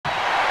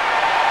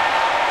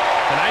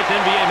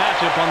tonight's NBA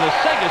matchup on the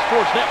Sega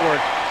Sports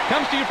Network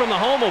comes to you from the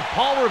home of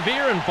Paul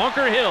Revere and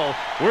Bunker Hill.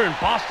 We're in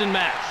Boston,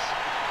 Mass.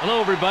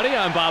 Hello, everybody.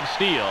 I'm Bob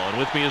Steele, and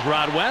with me is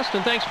Rod West,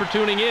 and thanks for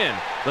tuning in.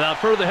 Without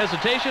further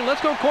hesitation,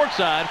 let's go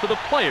courtside for the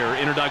player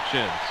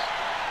introductions.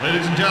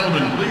 Ladies and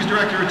gentlemen, please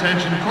direct your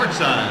attention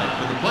courtside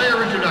for the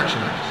player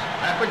introductions.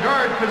 At the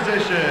guard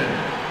position,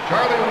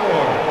 Charlie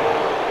Ward.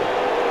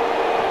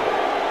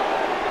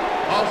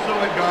 Also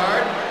at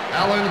guard,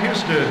 Allen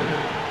Houston.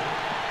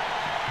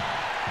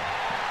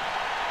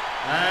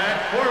 At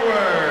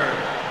forward,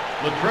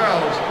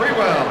 Latrell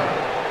Sprewell.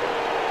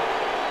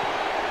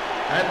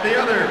 At the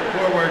other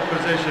forward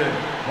position,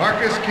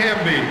 Marcus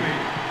Camby.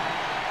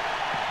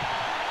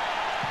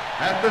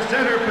 At the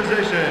center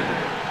position,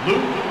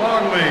 Luke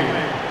Longley.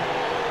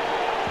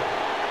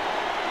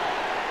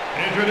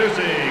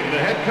 Introducing the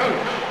head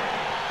coach.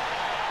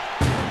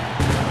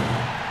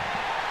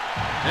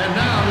 And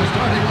now the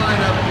starting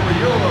lineup for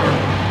your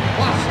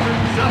Boston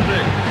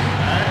Celtics.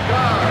 At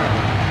guard,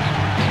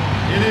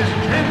 in his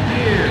 10th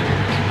year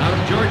out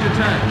of Georgia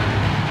Tech,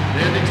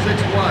 standing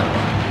 6'1",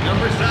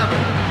 number 7,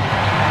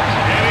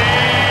 Kenny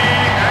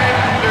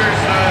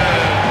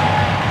Anderson.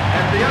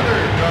 At the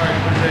other guard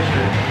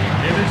position,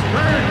 in his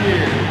 3rd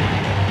year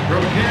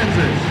from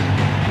Kansas,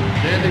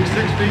 standing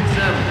 6'7",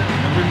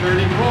 number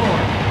 34,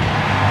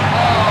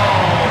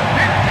 Paul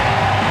Knicks.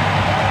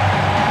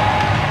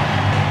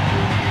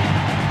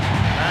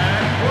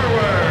 And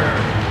forward,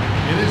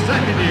 in his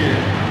 2nd year,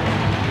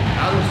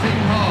 out of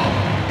Seton Hall,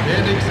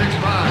 standing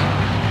 6'5",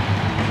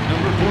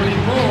 number 44,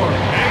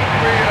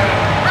 Adrian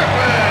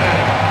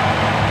Griffin.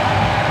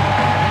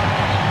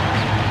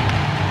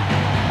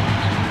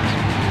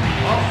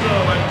 Also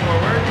at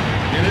forward,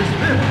 in his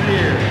 5th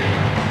year,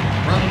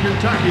 from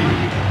Kentucky,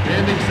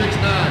 standing 6'9",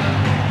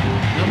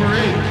 number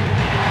 8,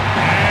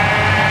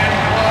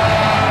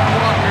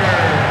 Walker.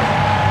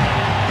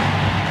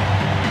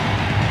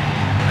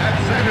 At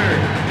center,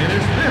 in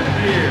his 5th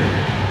year,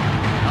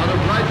 out of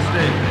Wright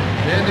State,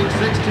 standing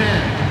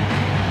 6'10",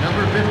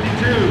 number 52,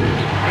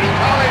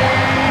 Vitaly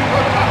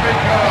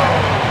Potapenko.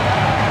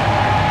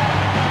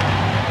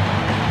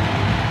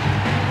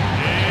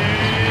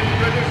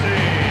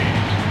 Introducing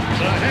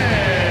the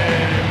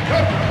head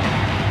coach.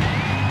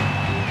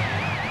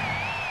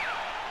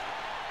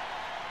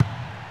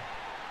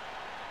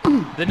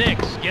 The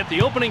Knicks get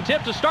the opening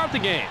tip to start the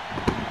game.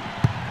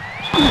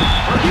 For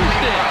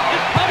Houston,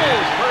 it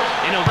pummels,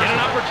 and he'll get an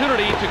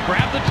opportunity to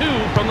grab the 2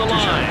 from the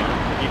line.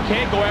 You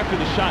can't go after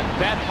the shot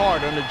that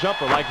hard on a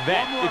jumper like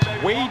that. It's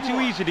way too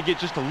easy to get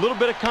just a little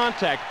bit of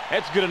contact.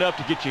 That's good enough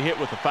to get you hit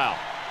with a foul.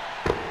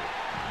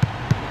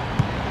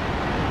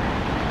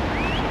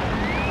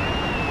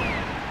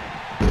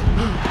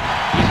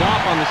 He's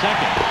off on the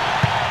second.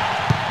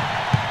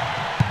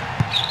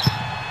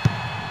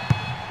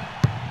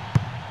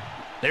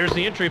 There's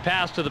the entry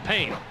pass to the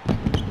paint.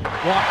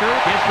 Walker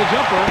gets the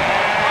jumper.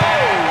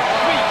 Oh,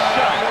 sweet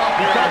shot.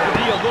 He caught the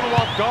D a little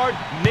off guard,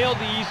 nailed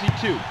the easy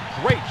 2.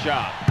 Great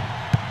job.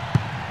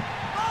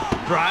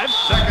 Drives.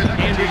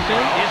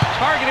 Anderson is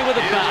targeted with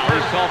a foul.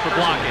 He's called for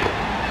blocking.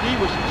 He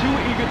was too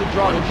eager to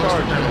draw the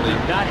charge and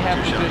did not have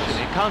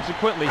position, and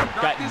consequently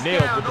got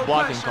nailed with the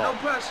blocking call.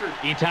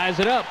 He ties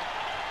it up.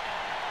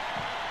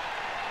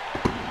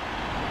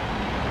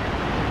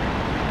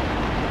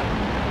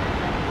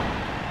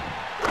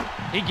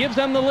 He gives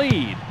them the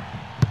lead.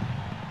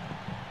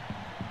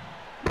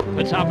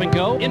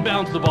 Potapenko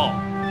inbounds the ball.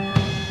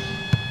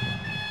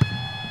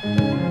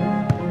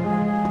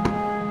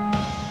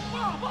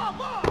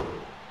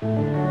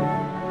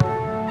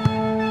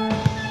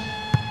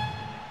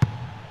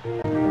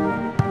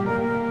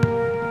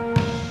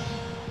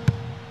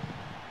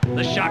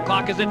 The shot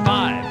clock is at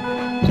 5.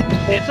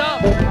 It's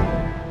up.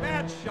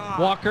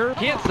 Walker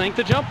can't sink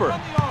the jumper.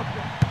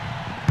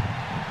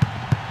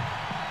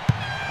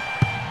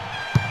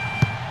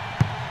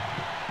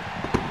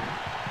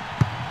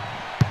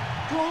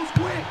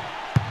 Quick.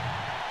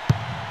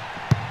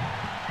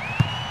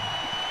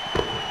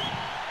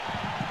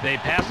 They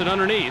pass it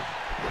underneath.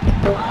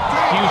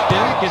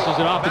 Houston kisses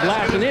it off the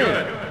glass and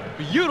in.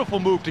 Beautiful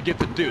move to get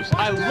the deuce.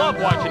 I love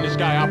watching this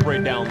guy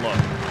operate down low.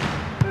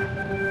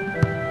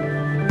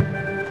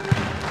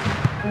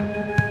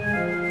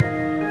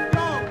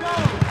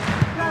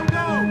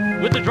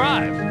 Go. With the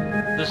drive,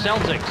 the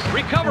Celtics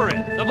recover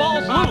it. The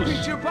ball's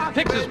loose.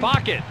 Picks his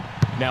pocket.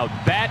 Now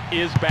that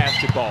is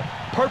basketball.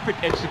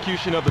 Perfect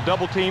execution of the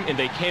double team, and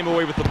they came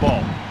away with the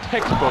ball.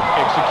 Textbook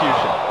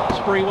execution.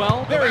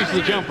 Sprewell buries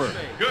the jumper.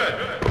 Good.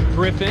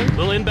 Griffin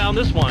will inbound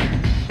this one.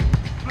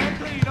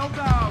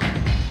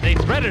 They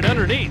thread it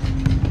underneath.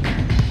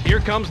 Here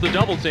comes the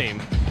double team.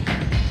 Walker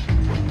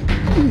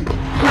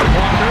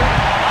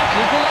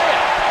boxes the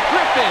layup.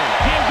 Griffin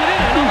hands it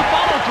in on the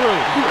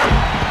follow-through.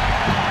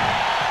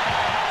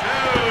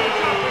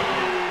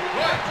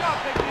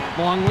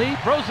 Longley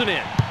throws it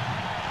in.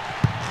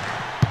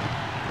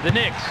 The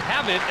Knicks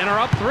have it and are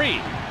up 3.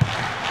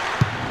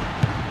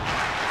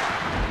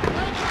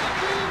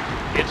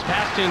 It's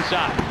passed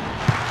inside.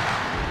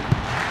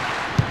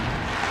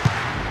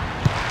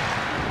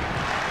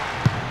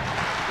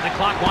 The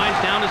clock winds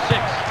down to 6.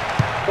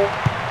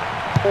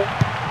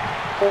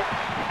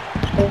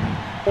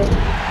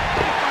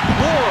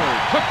 Ward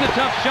took the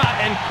tough shot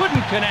and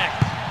couldn't connect.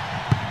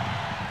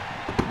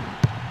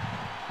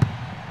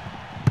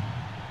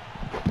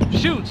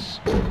 Shoots.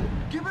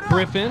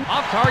 Griffin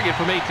off target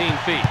from 18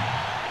 feet.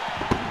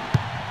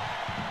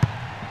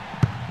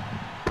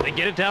 They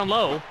get it down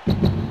low. The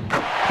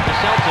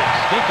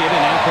Celtics think it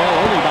and trail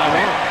only by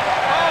 1.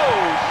 Oh,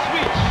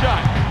 sweet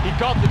shot. He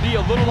caught the D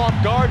a little off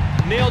guard,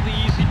 nailed the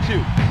easy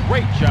 2.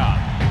 Great job.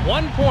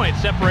 1 point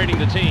separating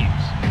the teams.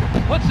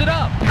 Puts it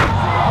up.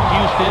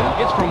 Houston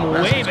gets from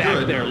way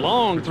back there.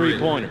 Long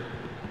three-pointer.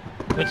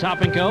 The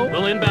Top and Co.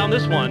 will inbound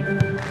this one.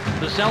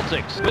 The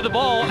Celtics with the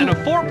ball and a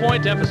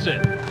 4-point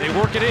deficit. They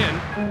work it in.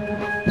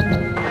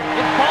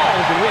 It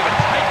falls, and we have a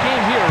tight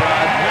game here,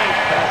 Rod. Nice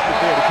basket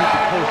there to keep the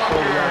post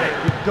early on.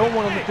 You don't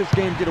want to let this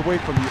game get away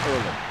from you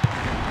early.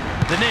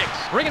 The Knicks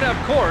bring it up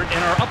court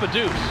and are up a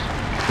deuce.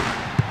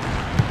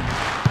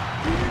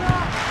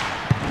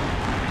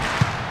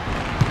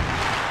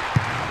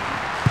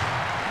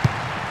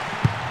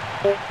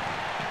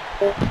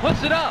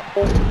 Puts it up.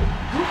 Houston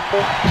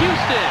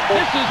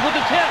misses with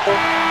the tip.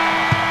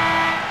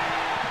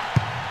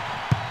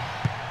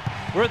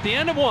 We're at the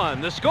end of 1.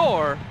 The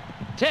score,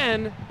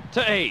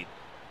 10-8.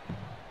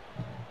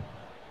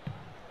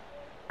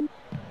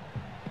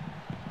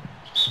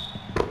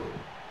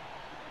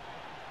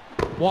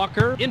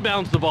 Walker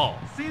inbounds the ball.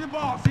 See the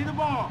ball, see the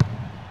ball.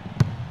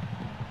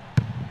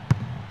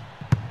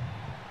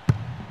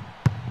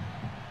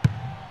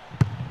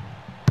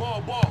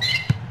 Ball.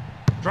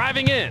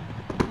 Driving in.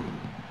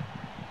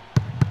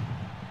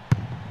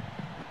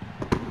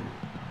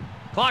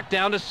 Clock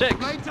down to 6.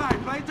 Play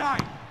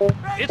tight.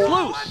 It's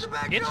loose.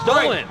 It's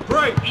stolen.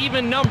 Break.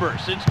 Even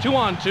numbers. It's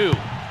 2-on-2.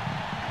 Not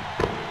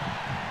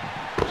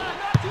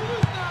too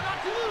loose now, not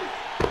too loose.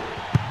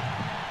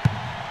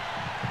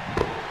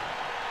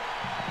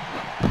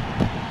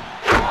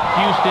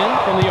 Houston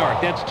from the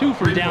arc. That's 2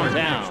 from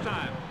downtown. Next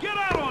time. Get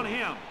out on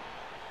him.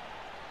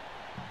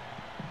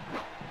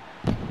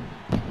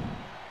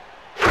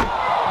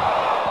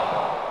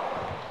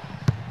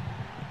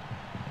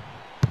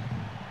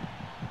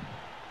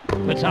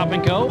 The Top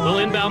and Co. will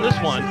inbound this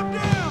one.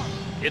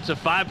 It's a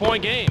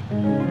 5-point game.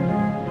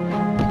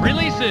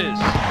 Releases.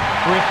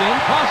 Griffin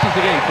crosses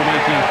the game from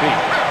 18 feet.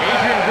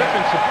 Adrian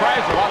Griffin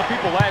surprised a lot of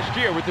people last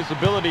year with his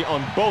ability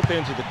on both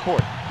ends of the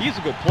court. He's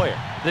a good player.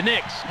 The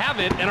Knicks have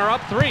it and are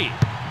up 3.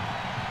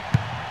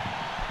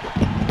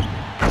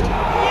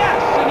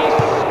 Yes, and he's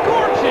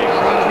scorching.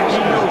 He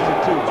knows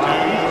it too, Bob.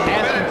 He's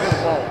asking for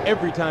the ball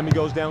every time he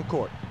goes down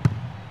court.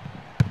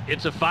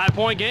 It's a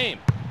 5-point game.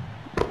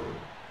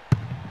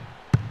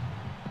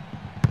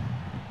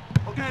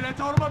 Okay, let's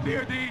hold him up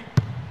here, D.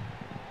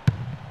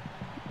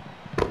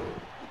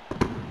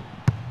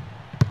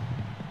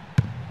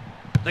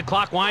 The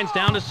clock winds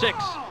down to 6.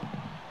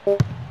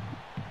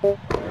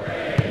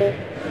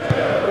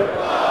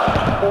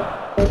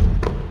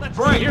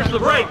 Here's the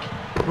break.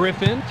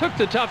 Griffin took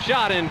the tough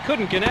shot and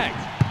couldn't connect.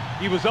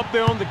 He was up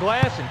there on the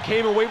glass and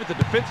came away with the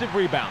defensive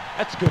rebound.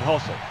 That's a good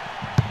hustle.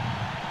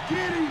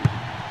 Get him.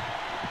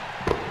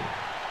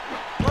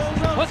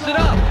 Puts it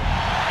up.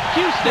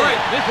 Houston,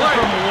 this is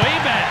from way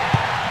back.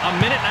 A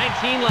minute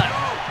 19 left.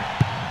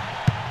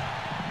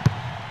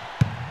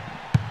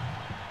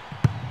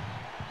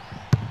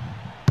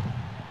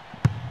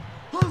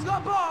 Who's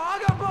got ball? I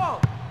got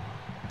ball.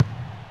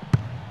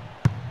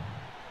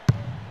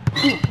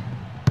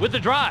 With the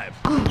drive.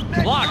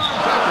 Blocked.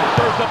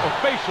 Serves up a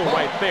facial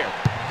right there.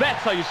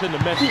 That's how you send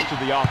a message to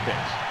the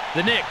offense.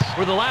 The Knicks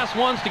were the last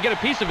ones to get a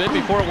piece of it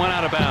before it went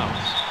out of bounds.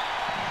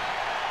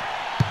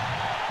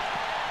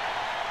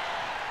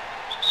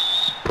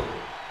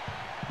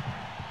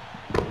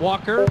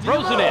 Walker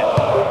throws it in. 1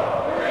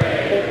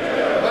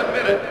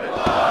 minute.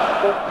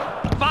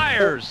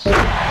 Fires.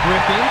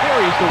 Griffin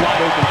buries the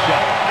wide open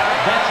shot.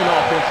 That's an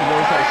offense that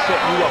knows how to set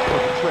you up for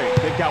the trade.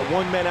 They've got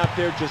one man out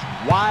there just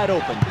wide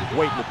open,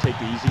 waiting to take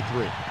the easy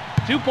 3.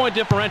 2-point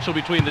differential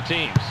between the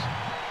teams.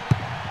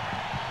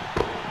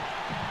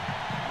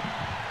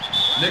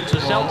 Knicks The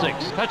ball.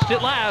 Celtics touched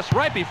it last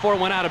right before it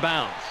went out of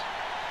bounds.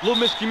 A little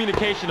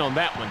miscommunication on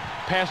that one.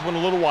 Pass went a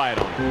little wide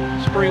on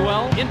him.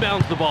 Sprewell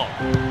inbounds the ball.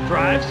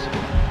 Drives.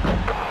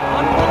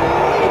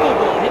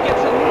 Unbelievable. He gets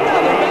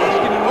another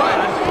basket and run.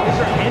 Is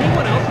there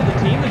anyone else on the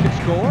team that can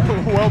score?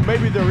 Well,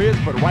 maybe there is,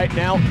 but right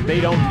now, they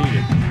don't need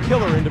it.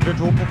 Killer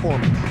individual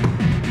performance.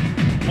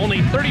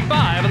 Only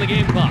 35 on the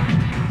game clock.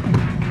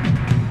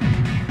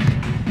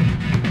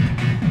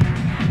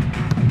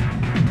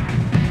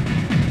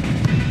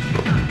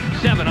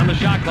 On the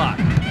shot clock.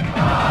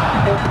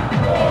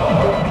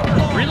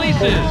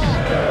 Releases.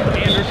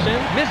 Anderson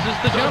misses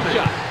the jump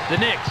shot. The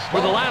Knicks were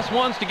the last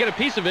ones to get a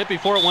piece of it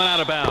before it went out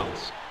of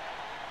bounds.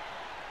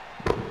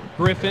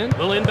 Griffin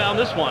will inbound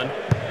this one.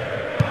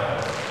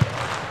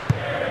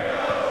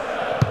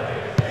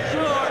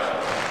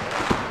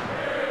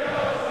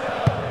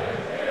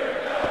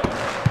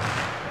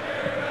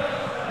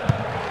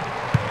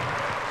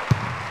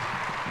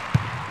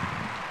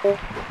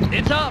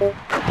 It's up.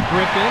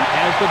 Griffin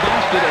has the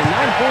basket and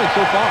 9 points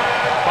so far.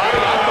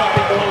 Byron, I thought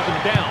they'd close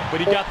him down, but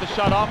he got the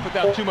shot off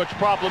without too much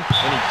problem,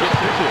 and he gets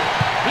it too.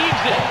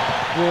 Heaves it.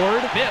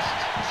 Ward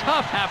missed.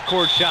 Tough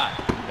half-court shot.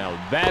 Now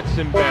that's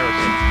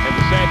embarrassing. And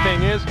the sad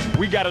thing is,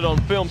 we got it on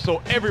film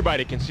so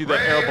everybody can see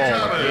that air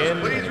ball again.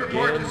 Please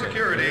report to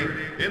security.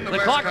 The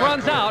clock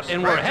runs out,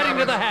 and we're heading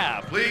to the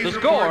half. The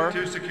score,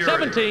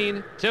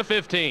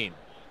 17-15.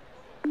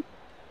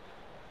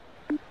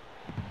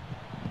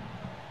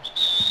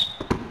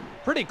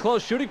 Pretty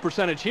close shooting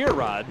percentage here,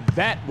 Rod.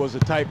 That was a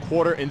tight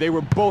quarter, and they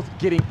were both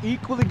getting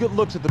equally good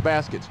looks at the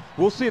baskets.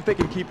 We'll see if they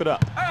can keep it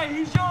up. Hey,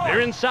 he's yours. They're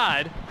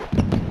inside.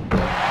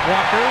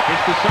 Walker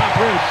hits the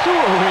soccer and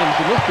sewer rims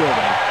in this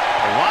building.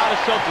 A lot of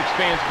Celtics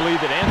fans believe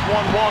that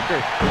Antoine Walker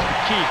is the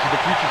key to the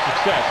future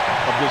success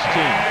of this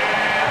team.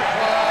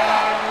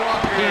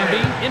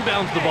 Canby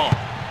inbounds the ball.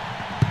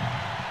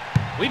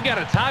 We've got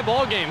a tie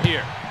ball game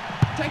here.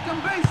 Take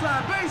them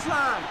baseline,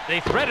 baseline. They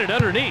thread it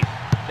underneath.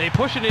 They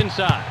push it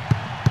inside.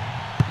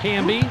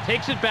 Canby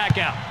takes it back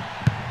out.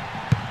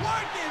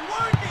 Work it,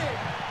 work it.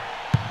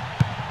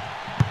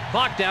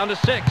 Clock down to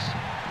 6.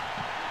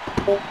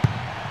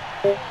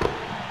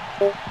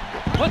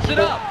 Puts it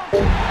up.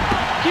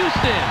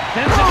 Houston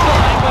sends it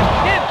flying, but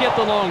can't get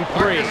the long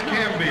three.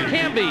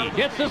 Canby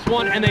gets this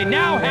one, and they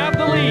now have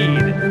the lead.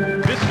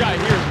 This guy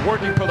here is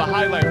working for the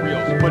highlight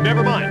reels, but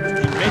never mind. He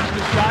makes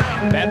the shot,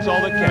 and that's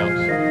all that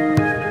counts.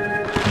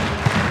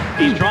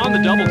 He's drawn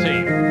the double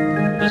team.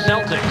 The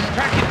Celtics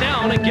track it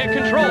down and get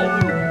control.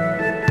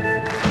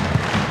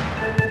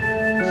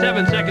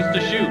 7 seconds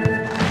to shoot.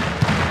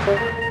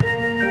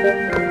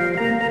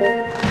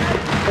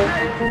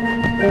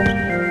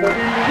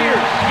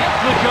 Pierce gets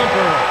the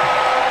jumper.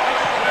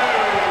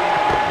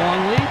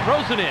 Longley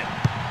throws it in.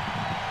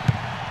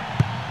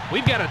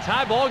 We've got a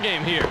tie ball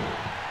game here.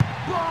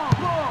 Ball,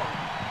 ball.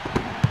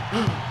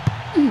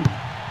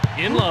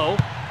 In low.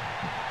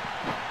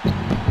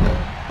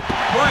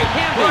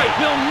 Canby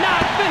will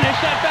not finish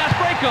that fast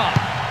break off.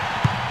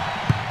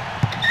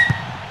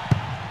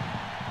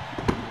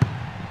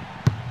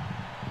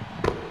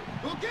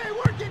 Okay,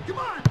 work it, come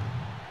on.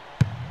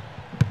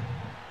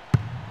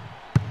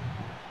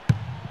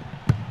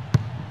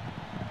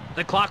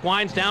 The clock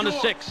winds down to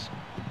 6.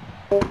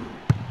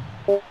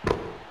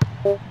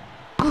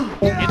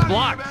 It's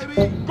blocked.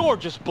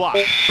 Gorgeous block.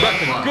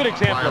 That's a good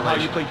example of how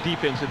you play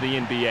defense in the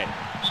NBA.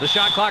 The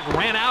shot clock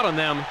ran out on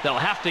them. They'll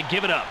have to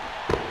give it up.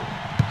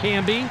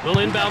 Canby will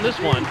inbound this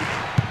one.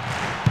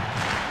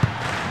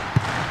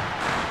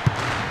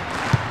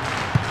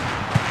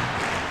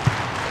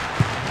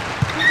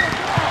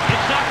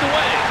 It's knocked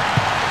away.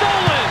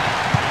 Stolen!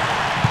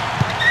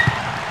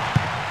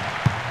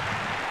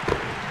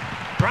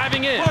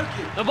 Driving in.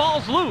 The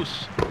ball's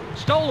loose.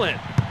 Stolen.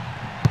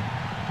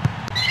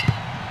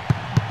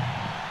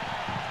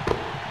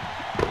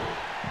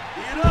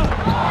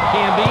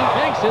 Canby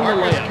makes in the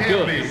layup.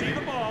 Good. See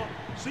the ball.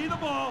 See the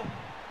ball.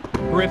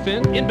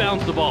 Griffin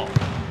inbounds the ball.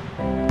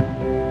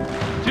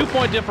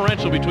 2-point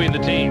differential between the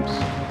teams. See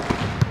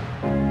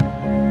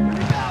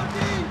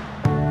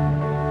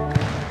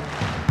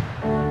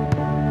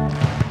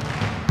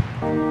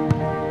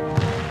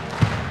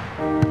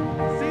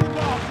the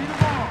ball. See the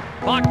ball.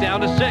 Clock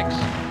down to 6.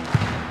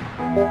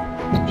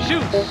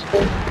 Shoots.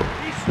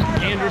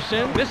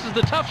 Anderson misses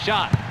the tough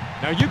shot.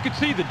 Now you could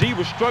see the D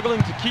was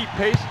struggling to keep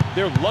pace.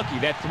 They're lucky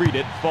that three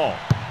didn't fall.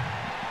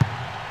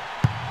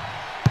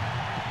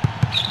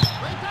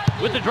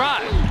 With the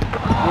drive.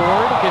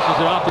 Ward kisses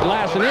it off the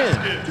glass and in.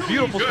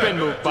 Beautiful spin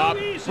move, Bob.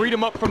 Freed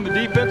him up from the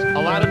defense,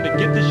 allowed him to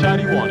get the shot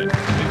he wanted.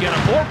 We've got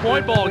a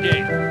 4-point ball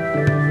game.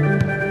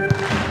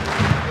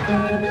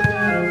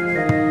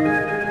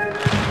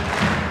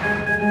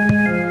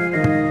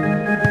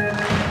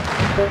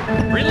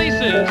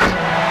 Releases.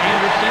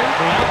 Anderson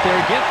from out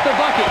there gets the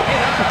bucket. Hey,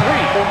 that's a 3.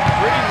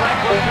 Pretty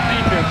lackluster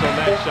defense on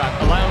that shot,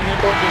 allowing him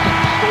to just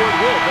score at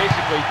will,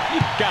 basically.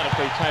 You've got to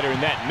play tighter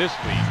than that in this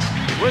league.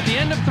 We're at the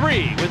end of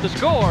 3 with the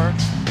score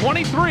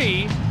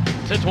 23-22.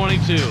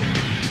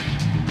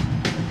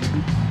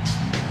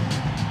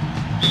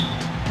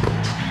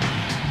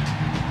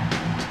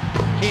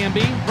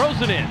 Canby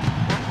throws it in.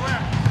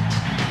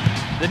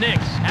 The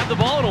Knicks have the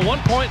ball in a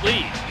 1-point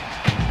lead.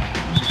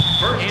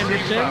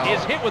 Anderson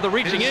is hit with a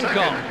reaching in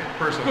call.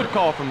 Good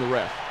call from the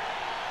ref.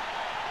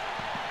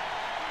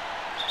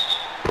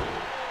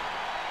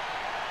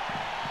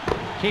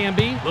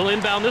 Canby will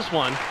inbound this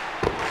one.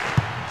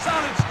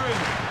 Solid screen.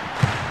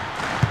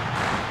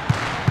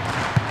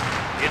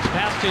 It's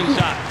passed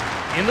inside.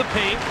 In the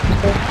paint.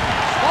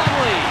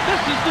 Longley,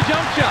 this is the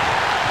jump shot.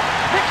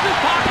 Picks his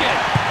pocket.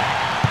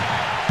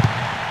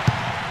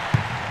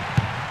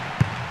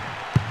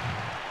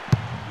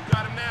 You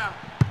got him now.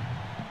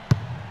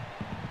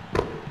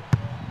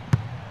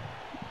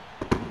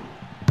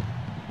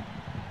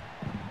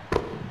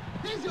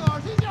 He's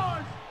yours, he's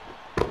yours.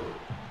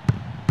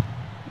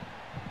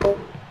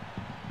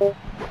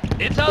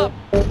 It's up.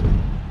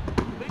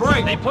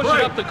 Break. They push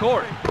it up the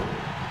court.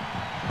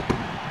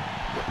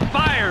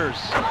 fires.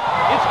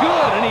 It's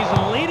good, and he's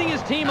leading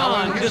his team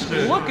on. Just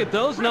look at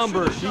those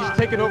numbers. He's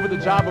taking over the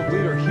job of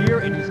leader here,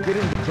 and he's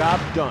getting the job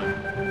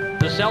done.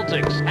 The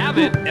Celtics have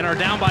it and are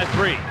down by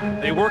 3.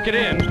 They work it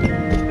in.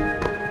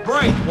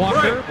 Break.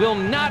 Walker will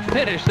not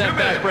finish that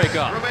fast break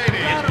off.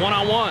 It's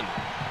one-on-one.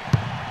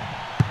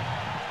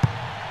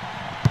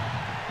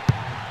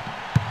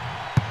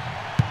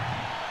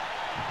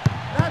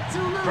 Not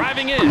too loose.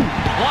 Driving in.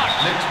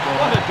 Blocked. Knicks ball.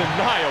 What a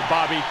denial,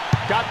 Bobby.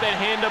 Got that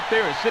hand up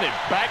there and sent it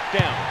back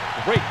down.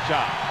 Great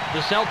job. The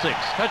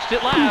Celtics touched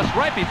it last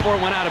right before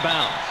it went out of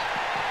bounds.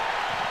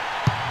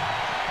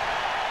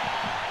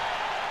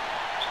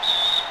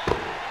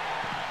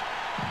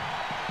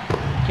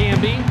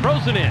 Camby,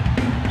 frozen in.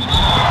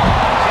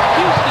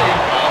 Houston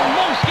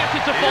almost gets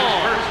it to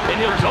fall.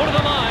 And he'll go to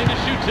the line to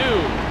shoot 2.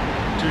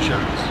 2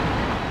 shots.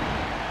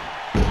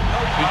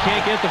 He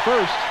can't get the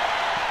first.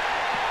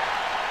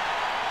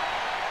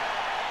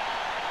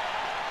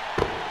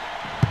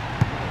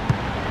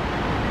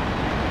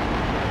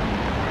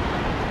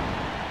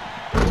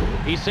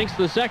 He sinks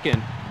the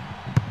second.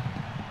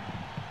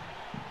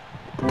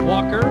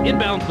 Walker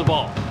inbounds the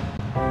ball.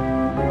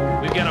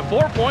 We've got a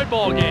 4-point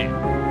ball game.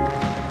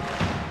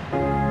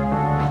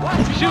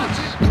 Shoots.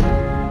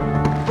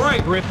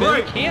 Break.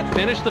 Griffin can't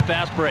finish the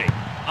fast break.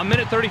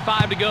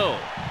 1:35 to go.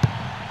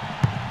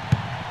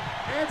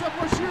 Hands up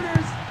for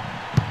shooters.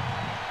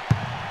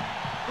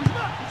 Push him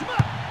up.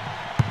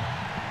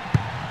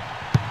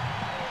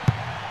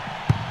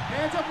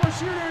 Hands up for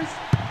shooters.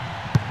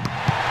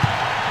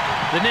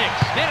 The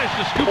Knicks manage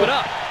to scoop it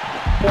up.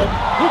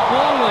 Luke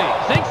Longley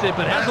sinks it,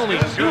 but has only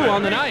 2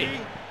 on the night.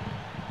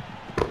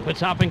 Puts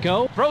Hop and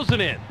Co. Throws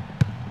it in.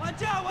 One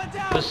down.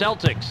 The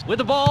Celtics with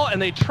the ball, and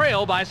they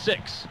trail by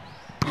 6.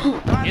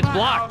 It's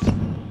blocked.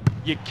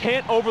 You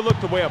can't overlook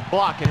the way a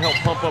block can help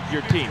pump up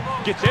your team.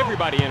 Gets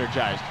everybody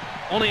energized.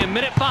 Only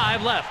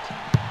 1:05 left.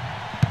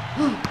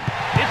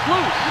 It's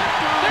loose.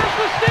 There's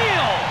the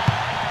steal.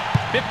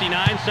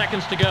 59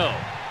 seconds to go.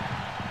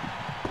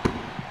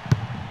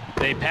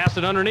 They pass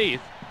it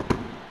underneath.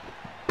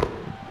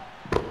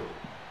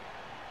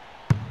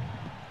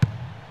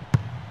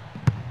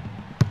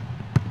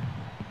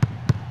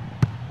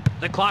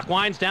 The clock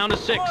winds down to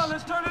 6. Come on,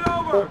 let's turn it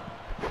over.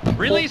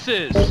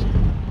 Releases.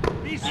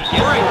 He's He's the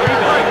team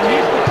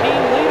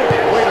leader.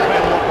 Way to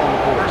battle up on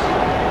the course.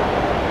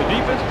 The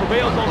defense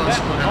prevails on that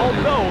one,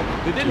 although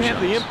they didn't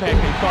have the impact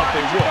they thought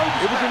they would.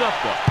 It was enough,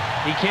 though.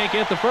 He can't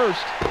get the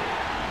first.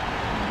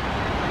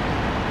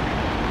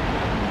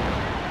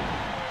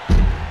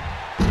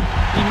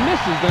 He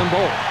misses them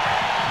both.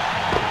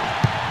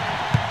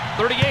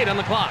 38 on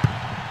the clock.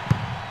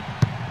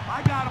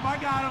 I got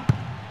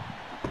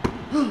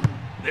him.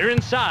 They're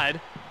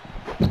inside.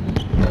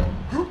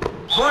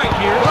 Break.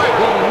 Pierce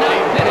will not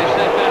finish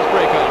that fast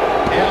break off.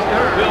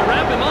 We'll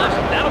wrap him up.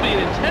 That'll be an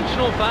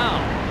intentional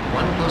foul.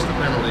 1 plus the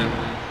penalty.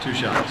 2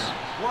 shots.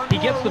 He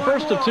gets the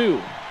first of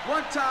 2.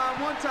 One time.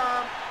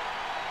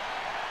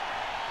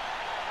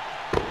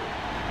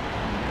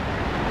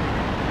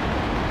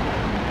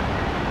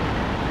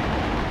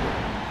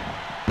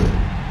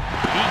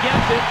 He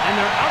gets it, and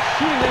they're out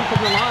shooting them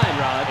from the line,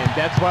 Rod. And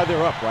that's why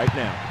they're up right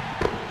now.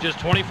 Just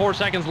 24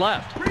 seconds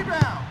left.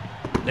 Rebound.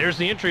 There's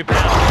the entry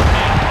pass.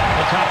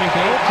 The Topping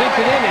Coat takes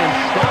it in and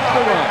stops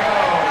the run.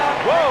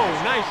 Whoa,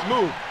 nice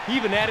move. He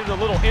even added a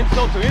little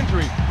insult to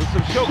injury with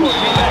some showboat.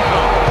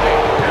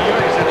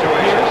 Pierce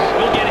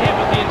will get hit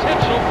with the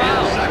intentional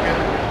foul. Second.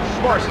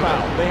 Smart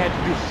foul. They had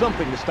to do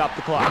something to stop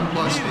the clock. 1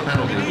 plus the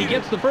penalty. He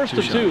gets the first 2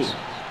 of 2. shots.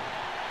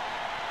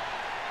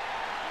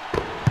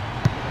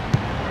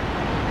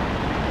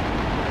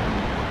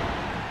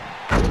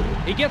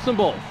 He gets them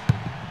both.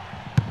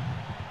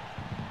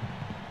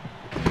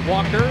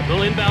 Walker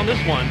will inbound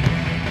this one.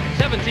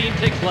 17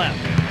 ticks left.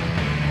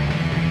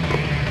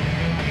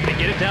 They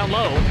get it down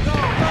low.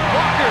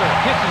 Walker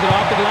kisses it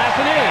off the glass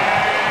and in.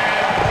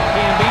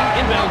 Camby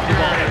inbounds the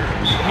ball.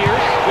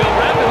 Pierce will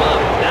wrap him up.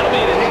 That'll be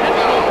an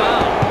intentional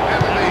foul.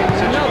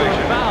 Another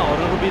foul,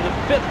 and it'll be the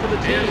 5th for the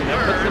team. That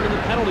puts them in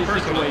the penalty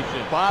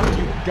situation. Bob,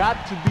 you've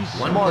got to be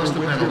 1 smarter plus the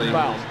with penalty. your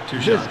fouls. 2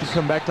 This shots. could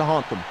come back to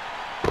haunt them.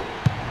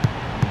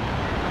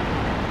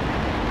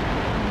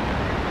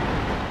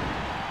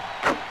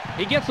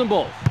 He gets them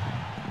both.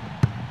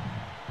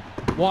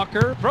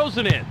 Walker throws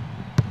it in.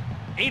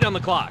 8 on the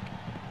clock.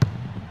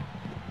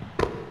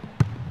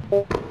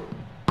 Blocked.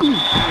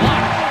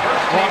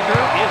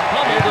 Walker is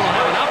pummeled and will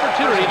have an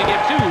opportunity to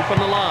get 2 from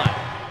the line.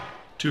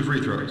 2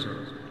 free throws.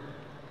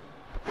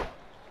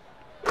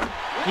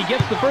 He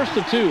gets the first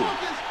of 2.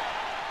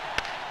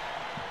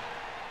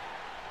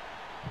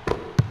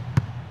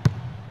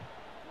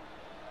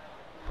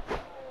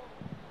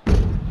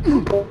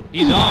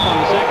 He's off on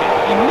the second.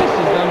 He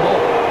misses them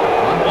both.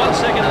 1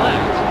 second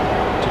left.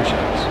 2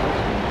 shots.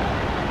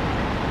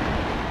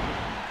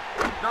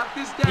 Knock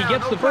this down. He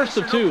gets the first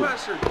of 2.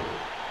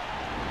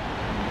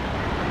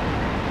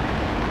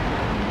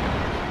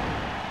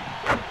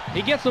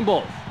 He gets them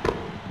both.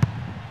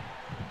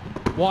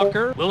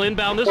 Walker will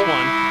inbound this one.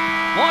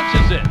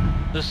 Launches it.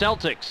 The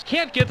Celtics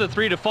can't get the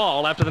 3 to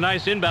fall after the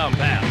nice inbound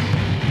pass.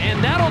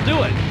 And that'll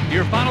do it.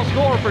 Your final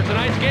score for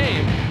tonight's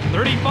game,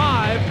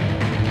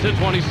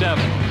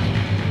 35-27.